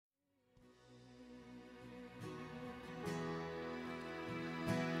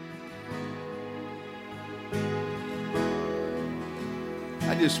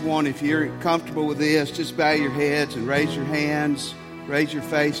just want, if you're comfortable with this, just bow your heads and raise your hands, raise your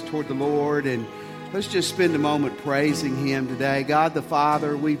face toward the Lord, and let's just spend a moment praising Him today. God the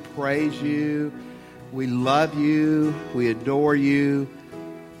Father, we praise You. We love You. We adore You.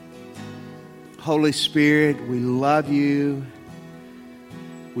 Holy Spirit, we love You.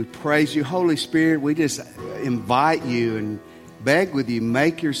 We praise You. Holy Spirit, we just invite You and beg with You,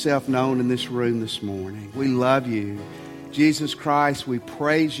 make Yourself known in this room this morning. We love You. Jesus Christ, we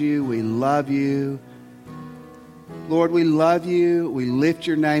praise You. We love You. Lord, we love You. We lift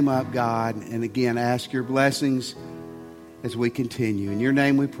Your name up, God, and again, ask Your blessings as we continue. In Your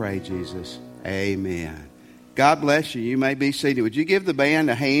name we pray, Jesus. Amen. God bless you. You may be seated. Would you give the band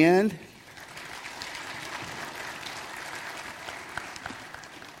a hand?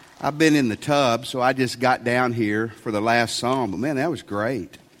 I've been in the tub, so I just got down here for the last song. But man, that was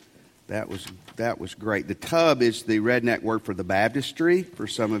great. That was great. The tub is the redneck word for the baptistry, for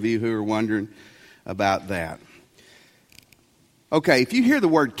some of you who are wondering about that. Okay, if you hear the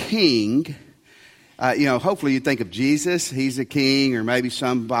word king, hopefully you think of Jesus. He's a king, or maybe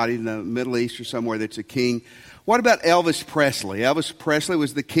somebody in the Middle East or somewhere that's a king. What about Elvis Presley? Elvis Presley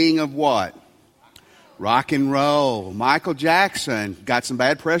was the king of what? Rock and roll. Michael Jackson got some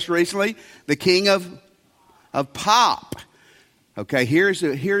bad press recently. The king of pop. Okay, here's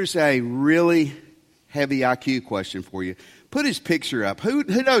a really heavy IQ question for you. Put his picture up. Who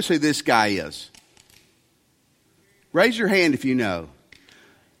knows who this guy is? Raise your hand if you know.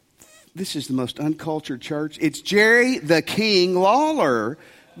 This is the most uncultured church. It's Jerry the King Lawler,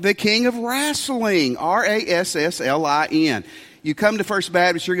 the king of wrestling. Rasslin. You come to First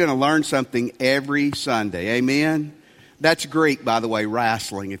Baptist, you're going to learn something every Sunday. Amen? That's Greek, by the way,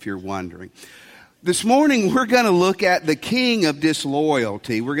 wrestling, if you're wondering. This morning, we're going to look at the king of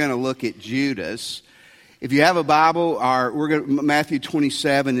disloyalty. We're going to look at Judas. If you have a Bible, Matthew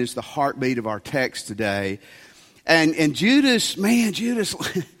 27 is the heartbeat of our text today. And Judas, man,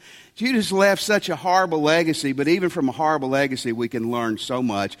 Judas left such a horrible legacy, but even from a horrible legacy, we can learn so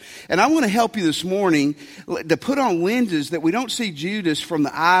much. And I want to help you this morning to put on lenses that we don't see Judas from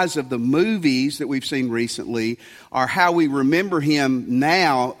the eyes of the movies that we've seen recently, or how we remember him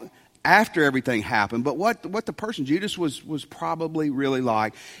now after everything happened, but what the person Judas was probably really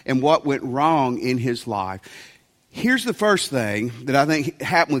like, and what went wrong in his life. Here's the first thing that I think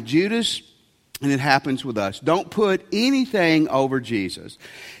happened with Judas, and it happens with us. Don't put anything over Jesus.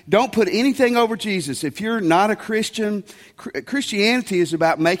 Don't put anything over Jesus. If you're not a Christian, Christianity is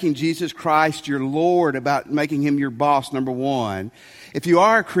about making Jesus Christ your Lord, about making Him your boss, number one. If you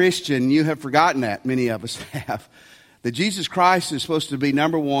are a Christian, you have forgotten that, many of us have. That Jesus Christ is supposed to be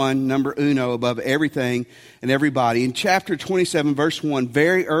number one, number uno, above everything and everybody. In chapter 27, verse 1,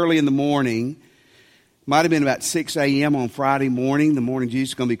 very early in the morning, might have been about 6 a.m. on Friday morning, the morning Jesus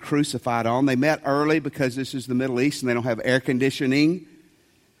is going to be crucified on. They met early because this is the Middle East and they don't have air conditioning.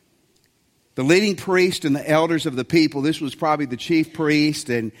 The leading priest and the elders of the people, this was probably the chief priest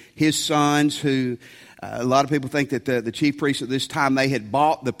and his sons, who a lot of people think that the chief priest at this time, they had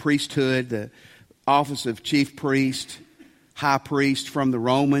bought the priesthood, the office of chief priest, high priest from the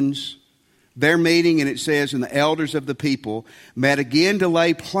Romans. They're meeting, and it says, and the elders of the people met again to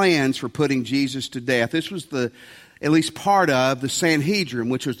lay plans for putting Jesus to death. This was at least part of the Sanhedrin,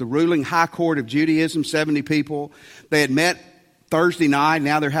 which was the ruling high court of Judaism, 70 people. They had met Thursday night.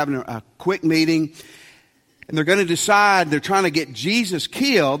 Now they're having a quick meeting, and they're going to decide. They're trying to get Jesus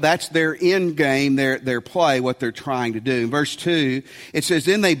killed. That's their end game, their play, what they're trying to do. In verse 2, it says,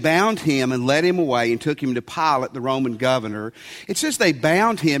 then they bound Him and led Him away and took Him to Pilate, the Roman governor. It says they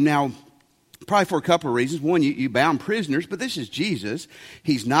bound Him. Now, probably for a couple of reasons. One, you bound prisoners, but this is Jesus.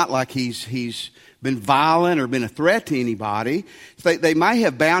 He's not like he's been violent or been a threat to anybody. So they may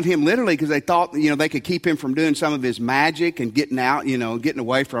have bound Him literally because they thought, they could keep Him from doing some of His magic and getting out, getting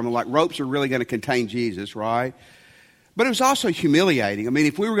away from Him. Like ropes are really going to contain Jesus, right? But it was also humiliating. I mean,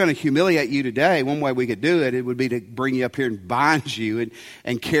 if we were going to humiliate you today, one way we could do it would be to bring you up here and bind you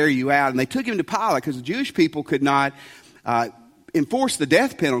and carry you out. And they took Him to Pilate because the Jewish people could not enforce the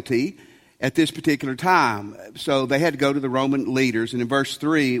death penalty at this particular time. So they had to go to the Roman leaders. And in verse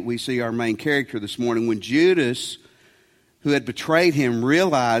 3, we see our main character this morning. When Judas, who had betrayed Him,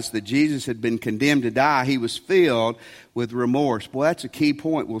 realized that Jesus had been condemned to die, he was filled with remorse. Boy, that's a key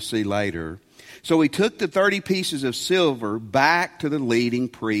point we'll see later. So he took the 30 pieces of silver back to the leading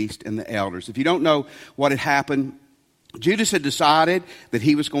priest and the elders. If you don't know what had happened, Judas had decided that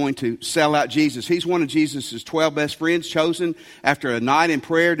he was going to sell out Jesus. He's one of Jesus' 12 best friends, chosen after a night in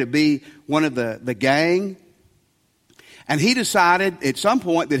prayer to be one of the gang. And he decided at some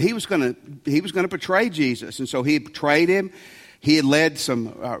point that he was going to betray Jesus. And so he betrayed Him. He had led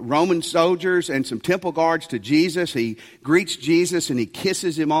some Roman soldiers and some temple guards to Jesus. He greets Jesus and he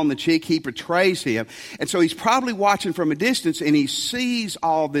kisses him on the cheek. He betrays him. And so he's probably watching from a distance and he sees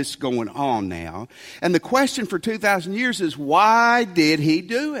all this going on now. And the question for 2,000 years is, why did he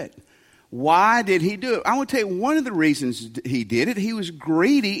do it? Why did he do it? I want to tell you one of the reasons he did it. He was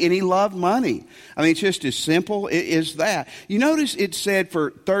greedy and he loved money. I mean, it's just as simple as that. You notice it said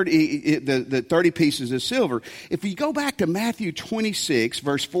for 30 pieces of silver. If you go back to Matthew 26,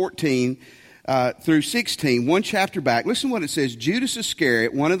 verse 14 through 16, one chapter back, listen to what it says. Judas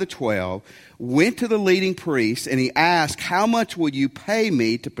Iscariot, one of the 12, went to the leading priests and he asked, how much will you pay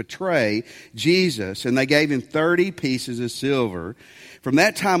me to betray Jesus? And they gave him 30 pieces of silver. From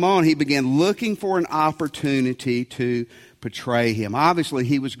that time on, he began looking for an opportunity to betray him. Obviously,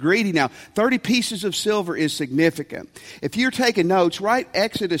 he was greedy. Now, 30 pieces of silver is significant. If you're taking notes, write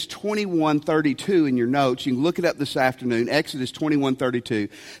Exodus 21:32 in your notes. You can look it up this afternoon, Exodus 21:32.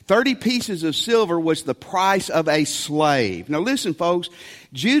 30 pieces of silver was the price of a slave. Now, listen, folks.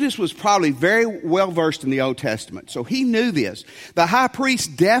 Judas was probably very well versed in the Old Testament, so he knew this. The high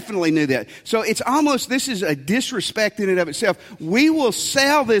priest definitely knew that. So it's almost, this is a disrespect in and of itself. We will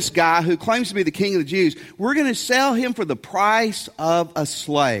sell this guy who claims to be the king of the Jews. We're going to sell him for the price of a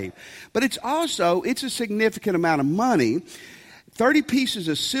slave. But it's a significant amount of money. 30 pieces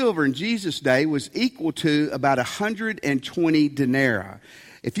of silver in Jesus' day was equal to about 120 denarii.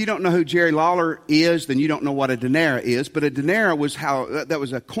 If you don't know who Jerry Lawler is, then you don't know what a denarii is. But a denarii was that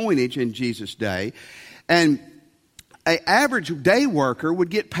was a coinage in Jesus' day. And an average day worker would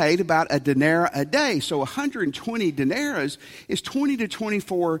get paid about a denarii a day. So 120 denarii is 20 to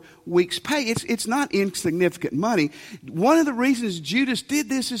 24 weeks' pay. It's not insignificant money. One of the reasons Judas did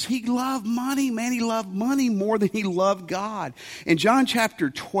this is he loved money. Man, he loved money more than he loved God. In John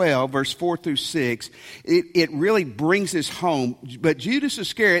chapter 12, verse 4 through 6, it really brings this home. But Judas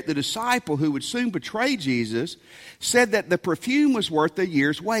Iscariot, the disciple who would soon betray Jesus, said that the perfume was worth a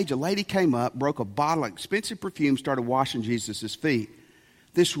year's wage. A lady came up, broke a bottle of expensive perfume, started washing Jesus' feet.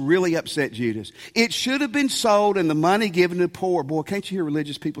 This really upset Judas. It should have been sold and the money given to the poor. Boy, can't you hear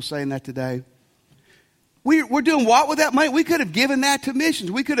religious people saying that today? We're doing what with that money? We could have given that to missions.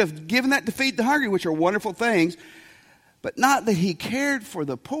 We could have given that to feed the hungry, which are wonderful things. But not that he cared for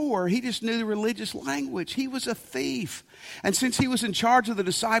the poor. He just knew the religious language. He was a thief. And since he was in charge of the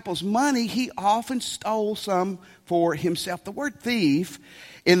disciples' money, he often stole some for himself. The word thief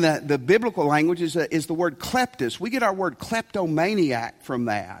in the biblical language is the word kleptos. We get our word kleptomaniac from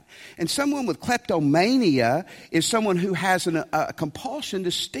that. And someone with kleptomania is someone who has a compulsion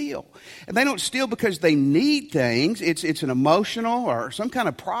to steal. And they don't steal because they need things. It's an emotional or some kind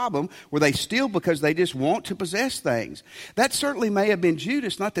of problem where they steal because they just want to possess things. That certainly may have been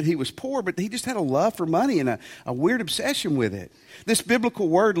Judas, not that he was poor, but he just had a love for money and a weird obsession with it. This biblical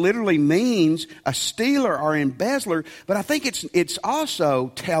word literally means a stealer or embezzler, but I think it's also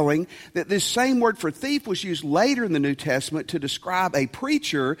telling that this same word for thief was used later in the New Testament to describe a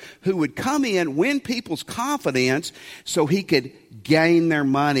preacher who would come in, win people's confidence so he could gain their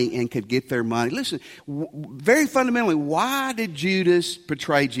money and could get their money. Listen, very fundamentally, why did Judas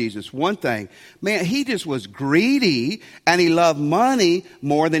betray Jesus? One thing, man, he just was greedy and he loved money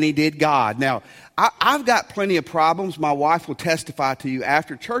more than he did God. Now, I've got plenty of problems. My wife will testify to you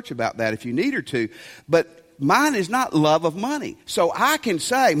after church about that if you need her to. But mine is not love of money. So I can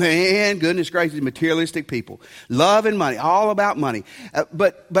say, man, goodness gracious, materialistic people. Love and money, all about money.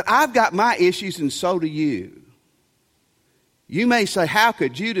 But I've got my issues and so do you. You may say, how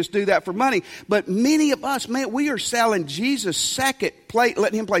could Judas do that for money? But many of us, man, we are selling Jesus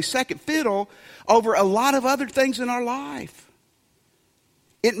letting him play second fiddle over a lot of other things in our life.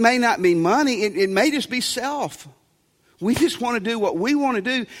 It may not be money. It may just be self. We just want to do what we want to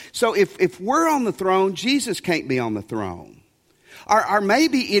do. So if we're on the throne, Jesus can't be on the throne. Or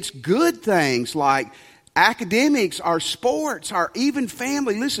maybe it's good things like academics, our sports, our even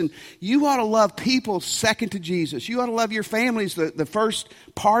family. Listen, you ought to love people second to Jesus. You ought to love your families, the first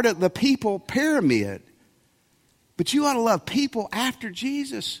part of the people pyramid. But you ought to love people after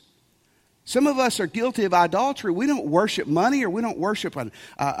Jesus. Some of us are guilty of idolatry. We don't worship money or we don't worship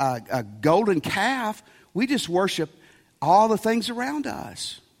a golden calf. We just worship all the things around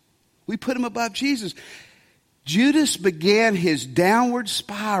us. We put them above Jesus. Judas began his downward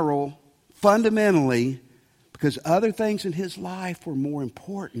spiral fundamentally because other things in his life were more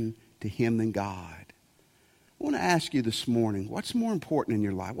important to him than God. I want to ask you this morning, what's more important in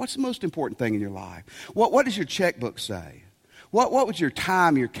your life? What's the most important thing in your life? What does your checkbook say? What would your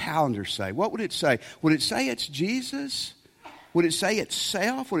time, your calendar say? What would it say? Would it say it's Jesus? Would it say it's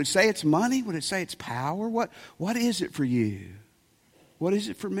self? Would it say it's money? Would it say it's power? What is it for you? What is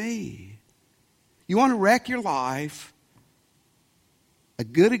it for me? You want to wreck your life? A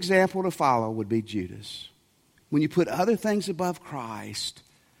good example to follow would be Judas. When you put other things above Christ,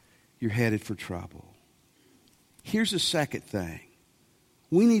 you're headed for trouble. Here's the second thing.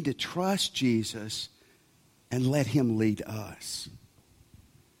 We need to trust Jesus and let him lead us.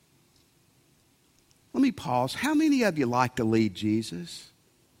 Let me pause. How many of you like to lead Jesus?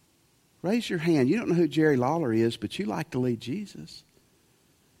 Raise your hand. You don't know who Jerry Lawler is, but you like to lead Jesus.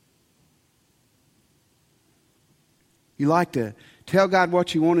 You like to tell God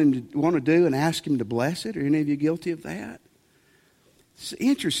what you want to do and ask him to bless it? Are any of you guilty of that? It's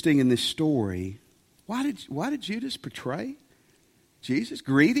interesting in this story. Why did Judas betray Jesus?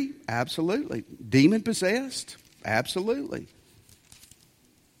 Greedy? Absolutely. Demon-possessed? Absolutely.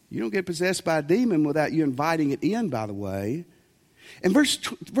 You don't get possessed by a demon without you inviting it in, by the way. And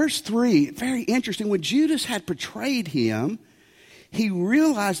verse 3, very interesting. When Judas had betrayed him, he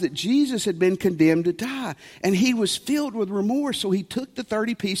realized that Jesus had been condemned to die. And he was filled with remorse. So he took the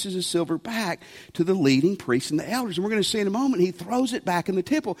 30 pieces of silver back to the leading priests and the elders. And we're going to see in a moment, he throws it back in the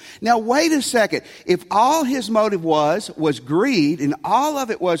temple. Now, wait a second. If all his motive was greed and all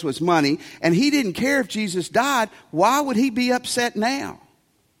of it was money, and he didn't care if Jesus died, why would he be upset now?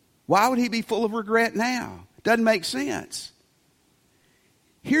 Why would he be full of regret now? Doesn't make sense.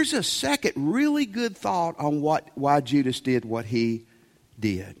 Here's a second really good thought on why Judas did what he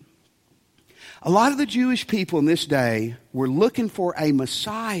did. A lot of the Jewish people in this day were looking for a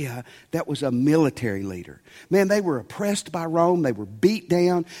Messiah that was a military leader. Man, they were oppressed by Rome. They were beat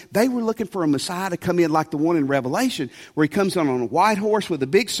down. They were looking for a Messiah to come in like the one in Revelation, where he comes on a white horse with a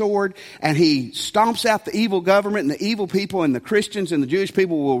big sword and he stomps out the evil government and the evil people, and the Christians and the Jewish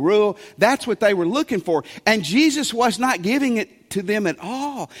people will rule. That's what they were looking for. And Jesus was not giving it to them at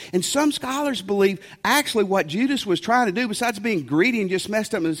all. And some scholars believe actually what Judas was trying to do, besides being greedy and just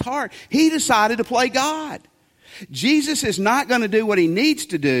messed up in his heart, he decided to play God. Jesus is not going to do what he needs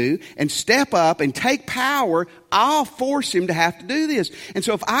to do and step up and take power. I'll force him to have to do this. And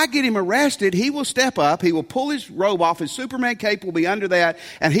so if I get him arrested, he will step up, he will pull his robe off, his Superman cape will be under that,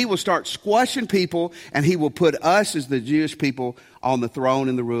 and he will start squashing people, and he will put us as the Jewish people on the throne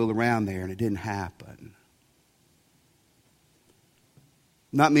and the rule around there. And it didn't happen.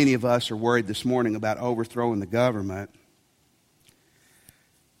 Not many of us are worried this morning about overthrowing the government.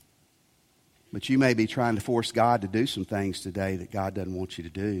 But you may be trying to force God to do some things today that God doesn't want you to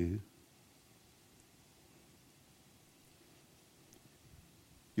do.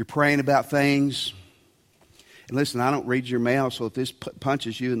 You're praying about things. And listen, I don't read your mail, so if this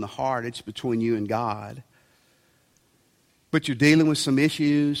punches you in the heart, it's between you and God. But you're dealing with some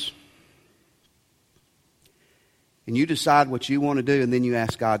issues. And you decide what you want to do, and then you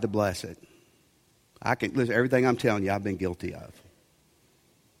ask God to bless it. Listen, everything I'm telling you, I've been guilty of.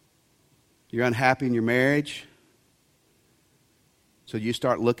 You're unhappy in your marriage, so you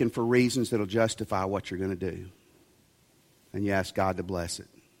start looking for reasons that'll justify what you're going to do. And you ask God to bless it.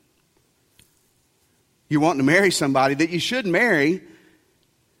 You're wanting to marry somebody that you shouldn't marry,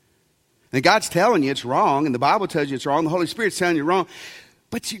 and God's telling you it's wrong, and the Bible tells you it's wrong, the Holy Spirit's telling you wrong,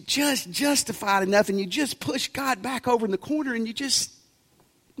 but you just justified enough, and you just push God back over in the corner, and you just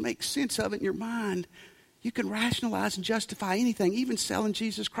make sense of it in your mind. You can rationalize and justify anything, even selling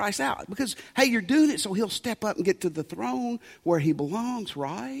Jesus Christ out. Because, hey, you're doing it so he'll step up and get to the throne where he belongs,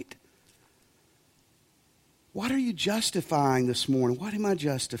 right? What are you justifying this morning? What am I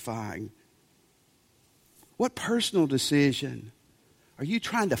justifying? What personal decision are you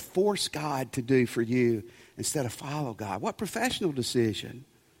trying to force God to do for you instead of follow God? What professional decision?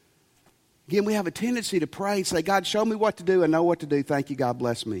 Again, we have a tendency to pray and say, God, show me what to do. I know what to do. Thank you. God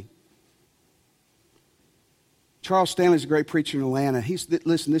bless me. Charles Stanley's a great preacher in Atlanta.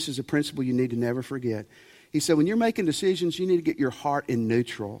 Listen, this is a principle you need to never forget. He said, when you're making decisions, you need to get your heart in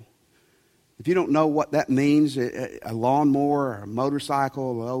neutral. If you don't know what that means, a lawnmower or a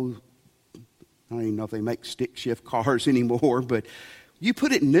motorcycle, I don't even know if they make stick shift cars anymore, but you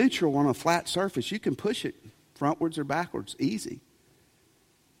put it in neutral on a flat surface, you can push it frontwards or backwards, easy.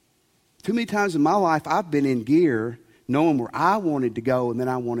 Too many times in my life, I've been in gear knowing where I wanted to go, and then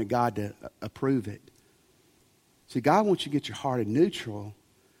I wanted God to approve it. See, God wants you to get your heart in neutral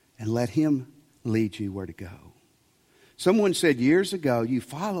and let him lead you where to go. Someone said years ago, you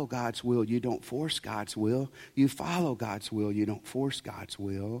follow God's will, you don't force God's will. You follow God's will, you don't force God's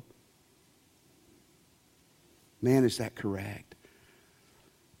will. Man, is that correct?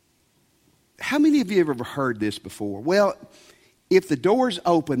 How many of you have ever heard this before? Well, if the door's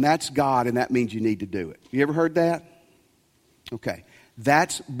open, that's God, and that means you need to do it. You ever heard that? Okay.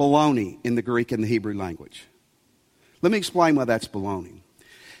 That's baloney in the Greek and the Hebrew language. Let me explain why that's baloney.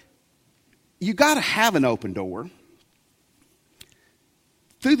 You got to have an open door.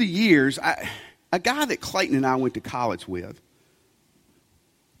 Through the years, a guy that Clayton and I went to college with,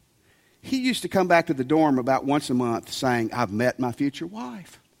 he used to come back to the dorm about once a month saying, I've met my future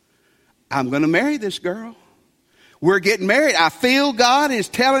wife. I'm going to marry this girl. We're getting married. I feel God is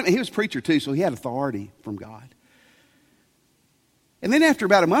telling me. He was a preacher too, so he had authority from God. And then after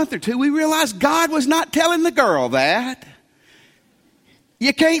about a month or two, we realized God was not telling the girl that.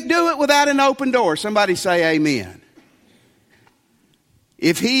 You can't do it without an open door. Somebody say amen.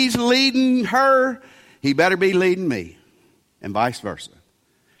 If he's leading her, he better be leading me, and vice versa.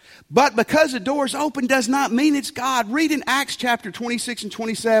 But because the door's open does not mean it's God. Read in Acts chapter 26 and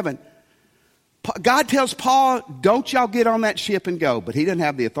 27. God tells Paul, don't y'all get on that ship and go. But he doesn't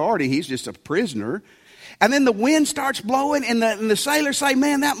have the authority. He's just a prisoner. And then the wind starts blowing and the sailors say,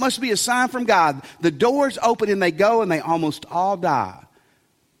 man, that must be a sign from God. The door's open and they go and they almost all die.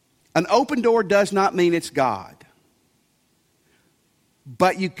 An open door does not mean it's God.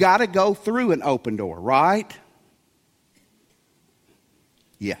 But you got to go through an open door, right?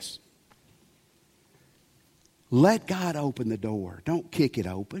 Yes. Let God open the door. Don't kick it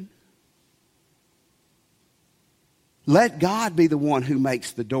open. Let God be the one who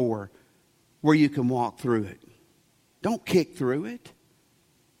makes the door where you can walk through it. Don't kick through it.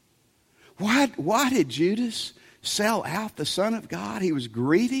 Why did Judas sell out the Son of God? He was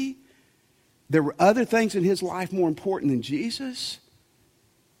greedy. There were other things in his life more important than Jesus.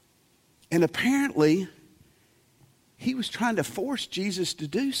 And apparently, he was trying to force Jesus to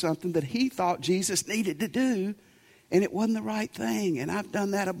do something that he thought Jesus needed to do, and it wasn't the right thing. And I've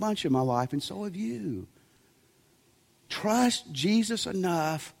done that a bunch in my life, and so have you. Trust Jesus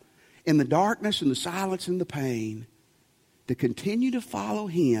enough in the darkness and the silence and the pain to continue to follow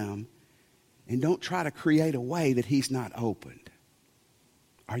him, and don't try to create a way that he's not opened,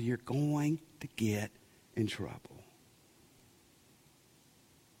 or you're going to get in trouble.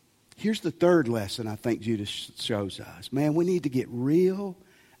 Here's the third lesson I think Judas shows us. Man, we need to get real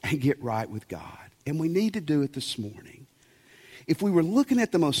and get right with God. And we need to do it this morning. If we were looking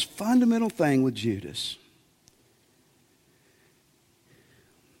at the most fundamental thing with Judas,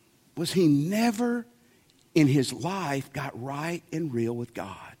 was he never in his life got right and real with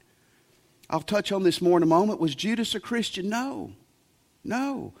God. I'll touch on this more in a moment. Was Judas a Christian? No.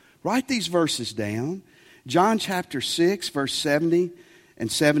 No. Write these verses down. John chapter 6, verse 70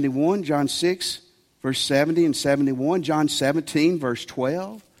 and 71. John 6, verse 70 and 71. John 17, verse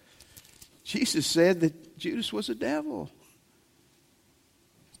 12. Jesus said that Judas was a devil.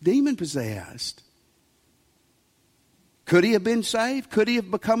 Demon possessed. Could he have been saved? Could he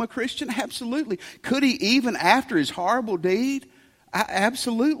have become a Christian? Absolutely. Could he even after his horrible deed?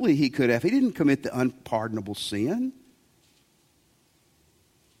 Absolutely he could have. He didn't commit the unpardonable sin.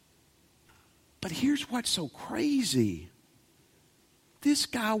 But here's what's so crazy. This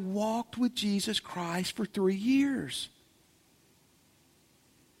guy walked with Jesus Christ for 3 years.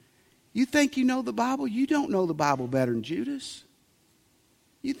 You think you know the Bible? You don't know the Bible better than Judas.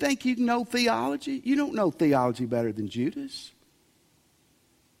 You think you know theology? You don't know theology better than Judas.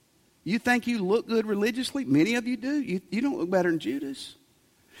 You think you look good religiously? Many of you do. You don't look better than Judas.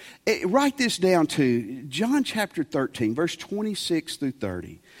 Write this down too. John chapter 13, verse 26 through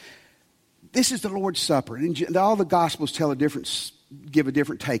 30. This is the Lord's Supper. And all the Gospels give a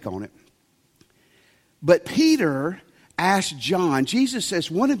different take on it. But Peter asked John, Jesus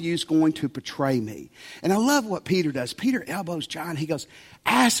says, one of you is going to betray me. And I love what Peter does. Peter elbows John. He goes,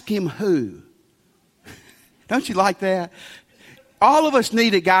 ask him who. Don't you like that? All of us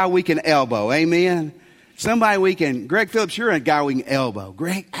need a guy we can elbow. Amen. Somebody we can, Greg Phillips, you're a guy we can elbow.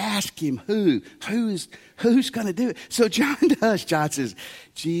 Greg, ask him who. Who's going to do it? So John does. John says,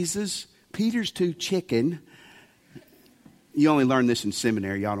 Jesus, Peter's too chicken. You only learn this in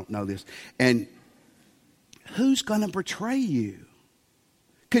seminary. Y'all don't know this. And who's going to betray you?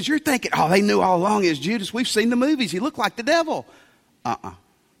 Because you're thinking, oh, they knew all along it was Judas. We've seen the movies. He looked like the devil.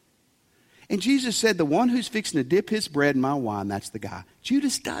 And Jesus said, the one who's fixing to dip his bread in my wine, that's the guy.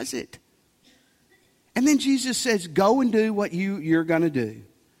 Judas does it. And then Jesus says, go and do what you're going to do.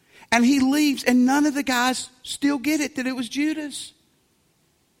 And he leaves, and none of the guys still get it that it was Judas.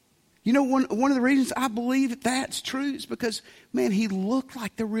 You know, one of the reasons I believe that's true is because, man, he looked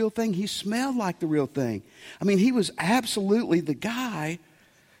like the real thing. He smelled like the real thing. I mean, he was absolutely the guy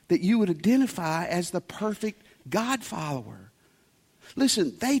that you would identify as the perfect God follower.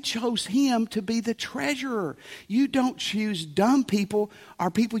 Listen, they chose him to be the treasurer. You don't choose dumb people or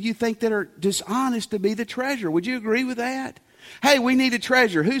people you think that are dishonest to be the treasurer. Would you agree with that? Hey, we need a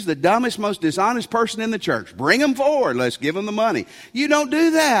treasurer. Who's the dumbest, most dishonest person in the church? Bring them forward. Let's give them the money. You don't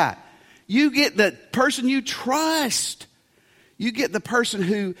do that. You get the person you trust. You get the person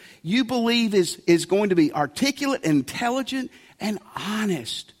who you believe is going to be articulate, intelligent, and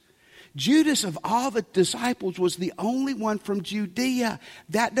honest. Judas, of all the disciples, was the only one from Judea.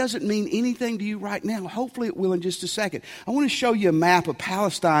 That doesn't mean anything to you right now. Hopefully it will in just a second. I want to show you a map of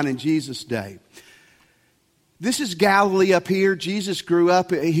Palestine in Jesus' day. This is Galilee up here. Jesus grew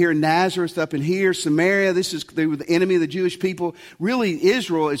up here in Nazareth, up in here. Samaria, they were the enemy of the Jewish people. Really,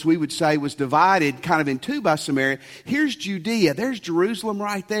 Israel, as we would say, was divided kind of in two by Samaria. Here's Judea. There's Jerusalem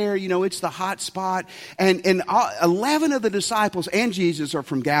right there. You know, it's the hot spot. And 11 of the disciples and Jesus are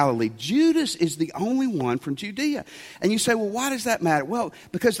from Galilee. Judas is the only one from Judea. And you say, well, why does that matter? Well,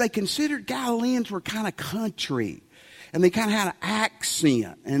 because they considered Galileans were kind of country. And they kind of had an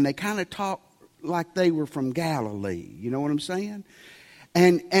accent. And they kind of talked like they were from Galilee. You know what I'm saying?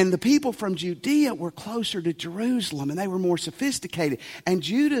 And the people from Judea were closer to Jerusalem, and they were more sophisticated. And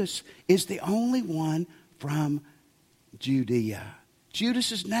Judas is the only one from Judea.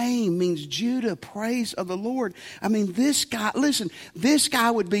 Judas's name means Judah, praise of the Lord. I mean, this guy, listen, this guy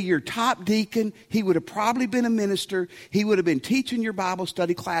would be your top deacon. He would have probably been a minister. He would have been teaching your Bible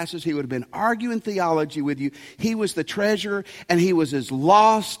study classes. He would have been arguing theology with you. He was the treasurer, and he was as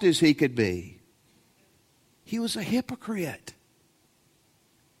lost as he could be. He was a hypocrite.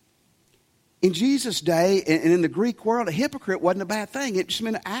 In Jesus' day, and in the Greek world, a hypocrite wasn't a bad thing. It just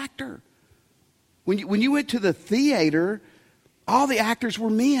meant an actor. When you went to the theater, all the actors were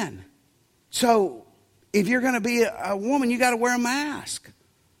men. So if you're going to be a woman, you got to wear a mask.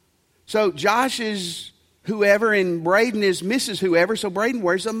 So Josh is whoever, and Braden is Mrs. whoever, so Braden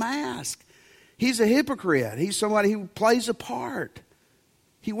wears a mask. He's a hypocrite. He's somebody who plays a part.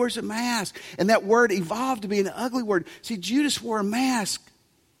 He wears a mask. And that word evolved to be an ugly word. See, Judas wore a mask.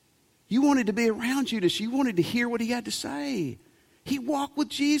 You wanted to be around Judas. You wanted to hear what he had to say. He walked with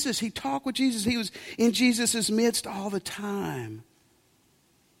Jesus. He talked with Jesus. He was in Jesus' midst all the time.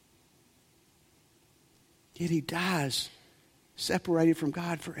 Yet he dies separated from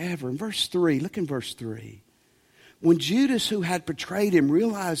God forever. In verse 3, look in verse 3. When Judas, who had betrayed him,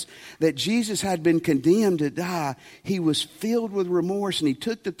 realized that Jesus had been condemned to die, he was filled with remorse, and he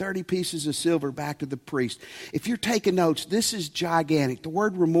took the 30 pieces of silver back to the priest. If you're taking notes, this is gigantic. The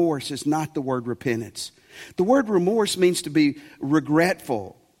word remorse is not the word repentance. The word remorse means to be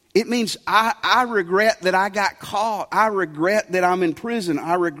regretful. It means I regret that I got caught. I regret that I'm in prison.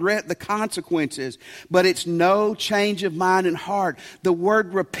 I regret the consequences. But it's no change of mind and heart. The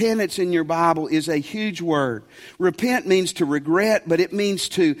word repentance in your Bible is a huge word. Repent means to regret, but it means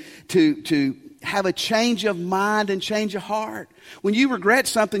to have a change of mind and change of heart. When you regret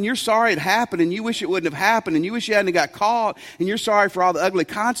something, you're sorry it happened, and you wish it wouldn't have happened, and you wish you hadn't got caught, and you're sorry for all the ugly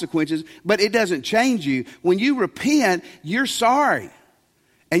consequences, but it doesn't change you. When you repent, you're sorry.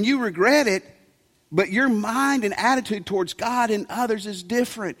 And you regret it, but your mind and attitude towards God and others is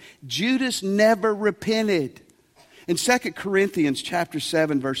different. Judas never repented. In 2 Corinthians chapter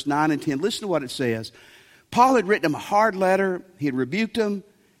 7, verse 9 and 10, listen to what it says. Paul had written him a hard letter. He had rebuked him.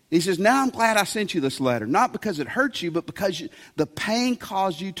 He says, now I'm glad I sent you this letter. Not because it hurt you, but because the pain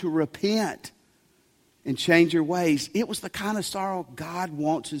caused you to repent and change your ways. It was the kind of sorrow God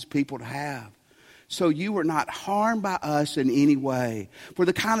wants his people to have. So you were not harmed by us in any way. For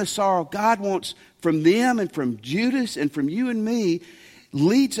the kind of sorrow God wants from them and from Judas and from you and me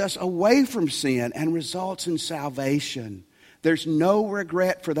leads us away from sin and results in salvation. There's no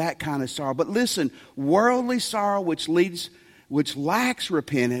regret for that kind of sorrow. But listen, worldly sorrow which lacks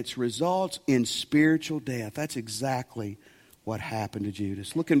repentance results in spiritual death. That's exactly what happened to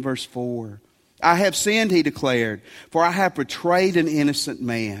Judas. Look in verse 4. I have sinned, he declared, for I have betrayed an innocent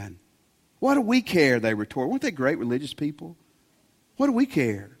man. What do we care, they retort. Weren't they great religious people? What do we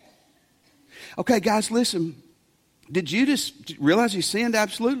care? Okay, guys, listen. Did Judas realize he sinned?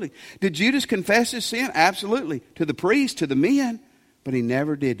 Absolutely. Did Judas confess his sin? Absolutely. To the priest, to the men. But he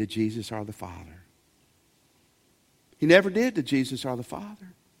never did to Jesus or the Father. He never did to Jesus or the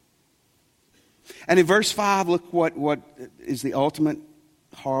Father. And in verse 5, look what is the ultimate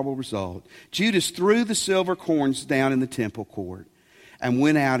horrible result. Judas threw the silver coins down in the temple court and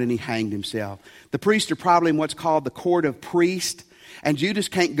went out and he hanged himself. The priests are probably in what's called the court of priests. And Judas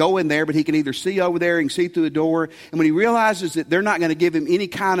can't go in there, but he can either see over there, he can see through the door. And when he realizes that they're not going to give him any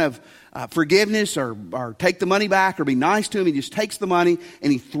kind of forgiveness or take the money back or be nice to him, he just takes the money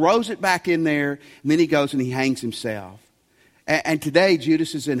and he throws it back in there. And then he goes and he hangs himself. And today,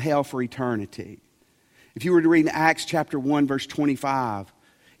 Judas is in hell for eternity. If you were to read in Acts chapter 1, verse 25,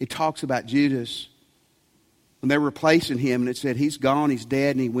 it talks about Judas. when they're replacing him, and it said he's gone, he's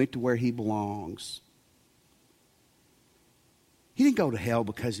dead, and he went to where he belongs. He didn't go to hell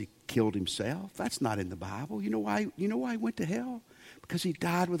because he killed himself. That's not in the Bible. You know why he went to hell? Because he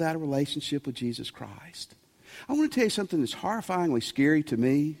died without a relationship with Jesus Christ. I want to tell you something that's horrifyingly scary to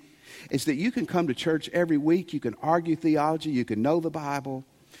me. Is that you can come to church every week, you can argue theology, you can know the Bible,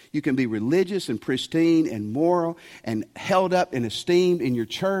 you can be religious and pristine and moral and held up and esteemed in your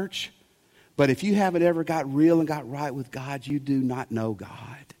church. But if you haven't ever got real and got right with God, you do not know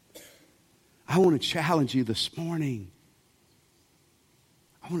God. I want to challenge you this morning.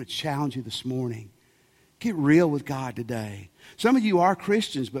 Get real with God today. Some of you are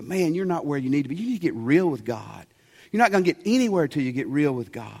Christians, but man, you're not where you need to be. You need to get real with God. You're not going to get anywhere until you get real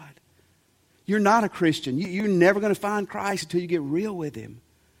with God. You're not a Christian. You're never going to find Christ until you get real with him.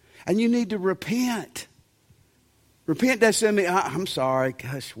 And you need to repent. Repent doesn't mean, I'm sorry,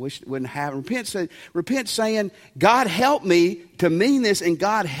 gosh, wish it wouldn't happen. Repent saying, God help me to mean this, and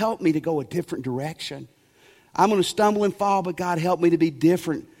God help me to go a different direction. I'm going to stumble and fall, but God help me to be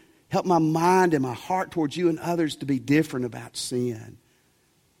different. Help my mind and my heart towards you and others to be different about sin.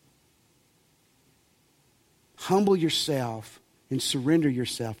 Humble yourself and surrender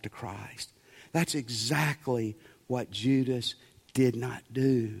yourself to Christ. That's exactly what Judas did not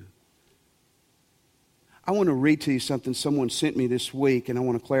do. I want to read to you something someone sent me this week, and I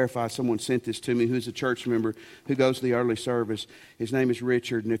want to clarify someone sent this to me who's a church member who goes to the early service. His name is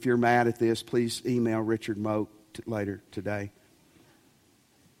Richard, and if you're mad at this, please email Richard Moak later today.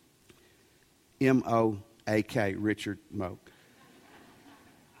 M-O-A-K, Richard Moak.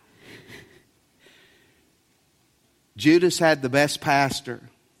 Judas had the best pastor.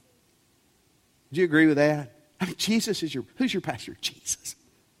 Do you agree with that? I mean, Jesus is who's your pastor? Jesus.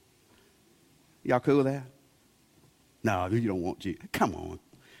 Y'all cool with that? No, you don't want Jesus. Come on.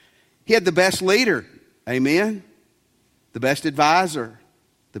 He had the best leader. Amen. The best advisor.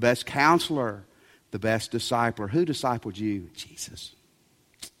 The best counselor. The best discipler. Who discipled you? Jesus.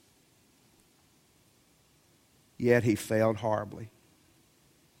 Yet he failed horribly.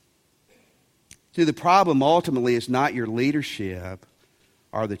 See, the problem ultimately is not your leadership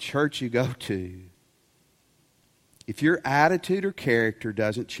or the church you go to. If your attitude or character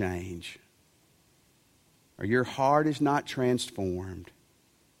doesn't change, or your heart is not transformed,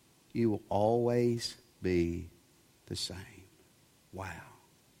 you will always be the same. Wow.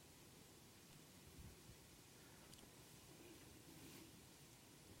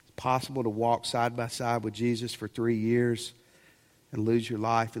 It's possible to walk side by side with Jesus for 3 years and lose your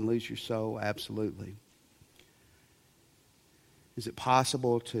life and lose your soul? Absolutely. Is it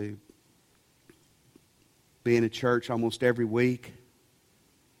possible to be in a church almost every week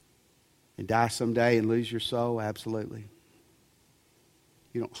and die someday and lose your soul? Absolutely.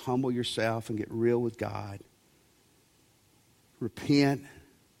 You don't humble yourself and get real with God. Repent.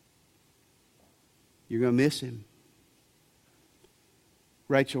 You're going to miss him.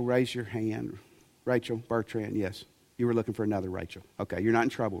 Rachel, raise your hand. Rachel Bertrand, yes. You were looking for another Rachel. Okay, you're not in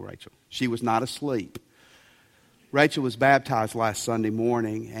trouble, Rachel. She was not asleep. Rachel was baptized last Sunday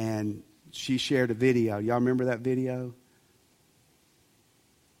morning, and she shared a video. Y'all remember that video?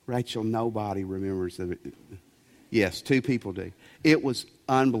 Rachel, nobody remembers it. Yes, 2 people do. It was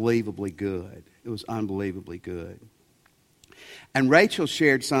unbelievably good. It was unbelievably good. And Rachel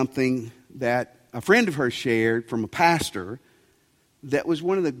shared something that a friend of hers shared from a pastor that was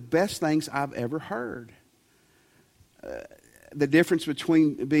one of the best things I've ever heard. The difference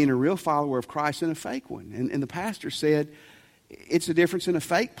between being a real follower of Christ and a fake one. And the pastor said, it's a difference in a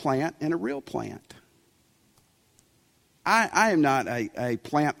fake plant and a real plant. I am not a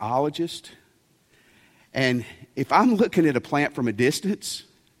plantologist. And if I'm looking at a plant from a distance,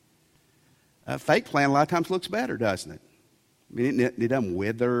 a fake plant a lot of times looks better, doesn't it? I mean, it doesn't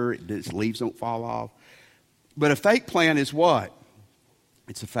wither, its leaves don't fall off. But a fake plant is what?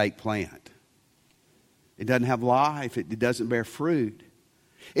 It's a fake plant. It doesn't have life. It doesn't bear fruit.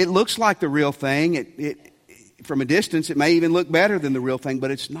 It looks like the real thing. From a distance, it may even look better than the real thing, but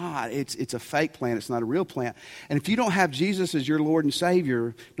it's not. It's a fake plant. It's not a real plant. And if you don't have Jesus as your Lord and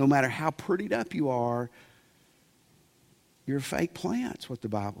Savior, no matter how prettied up you are, you're a fake plant. That's what the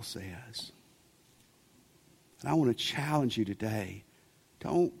Bible says. And I want to challenge you today.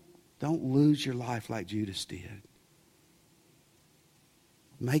 Don't lose your life like Judas did.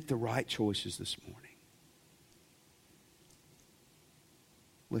 Make the right choices this morning.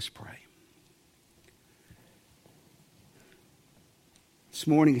 Let's pray. This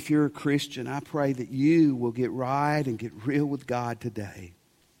morning, if you're a Christian, I pray that you will get right and get real with God today.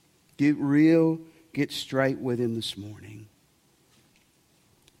 Get real, get straight with him this morning.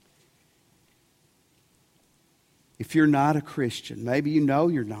 If you're not a Christian, maybe you know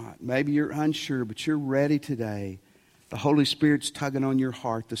you're not, maybe you're unsure, but you're ready today. The Holy Spirit's tugging on your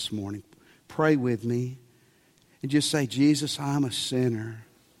heart this morning. Pray with me and just say, Jesus, I'm a sinner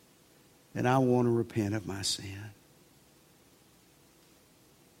and I want to repent of my sin.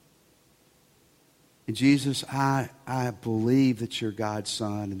 And Jesus, I believe that you're God's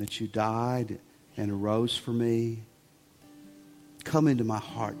Son and that you died and arose for me. Come into my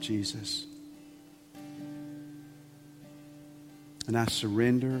heart, Jesus. And I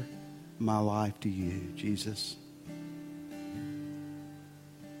surrender my life to you, Jesus.